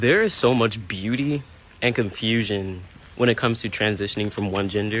There is so much beauty and confusion when it comes to transitioning from one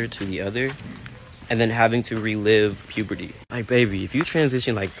gender to the other and then having to relive puberty. Like, baby, if you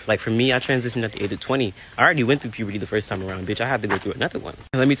transition, like for me, I transitioned at the age of 20. I already went through puberty the first time around, bitch. I had to go through another one.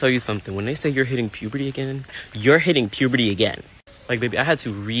 And let me tell you something. When they say you're hitting puberty again, you're hitting puberty again. Like, baby, I had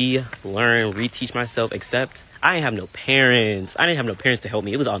to relearn, reteach myself, except I didn't have no parents. I didn't have no parents to help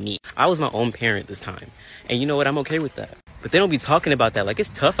me. It was all me. I was my own parent this time. And you know what? I'm okay with that. But they don't be talking about that. Like, it's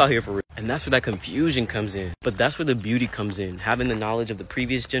tough out here for real. And that's where that confusion comes in. But that's where the beauty comes in. Having the knowledge of the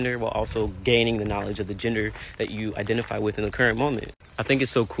previous gender while also gaining the knowledge of the gender that you identify with in the current moment. I think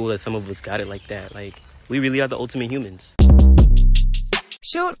it's so cool that some of us got it like that. Like, we really are the ultimate humans.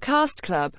 Short Cast Club.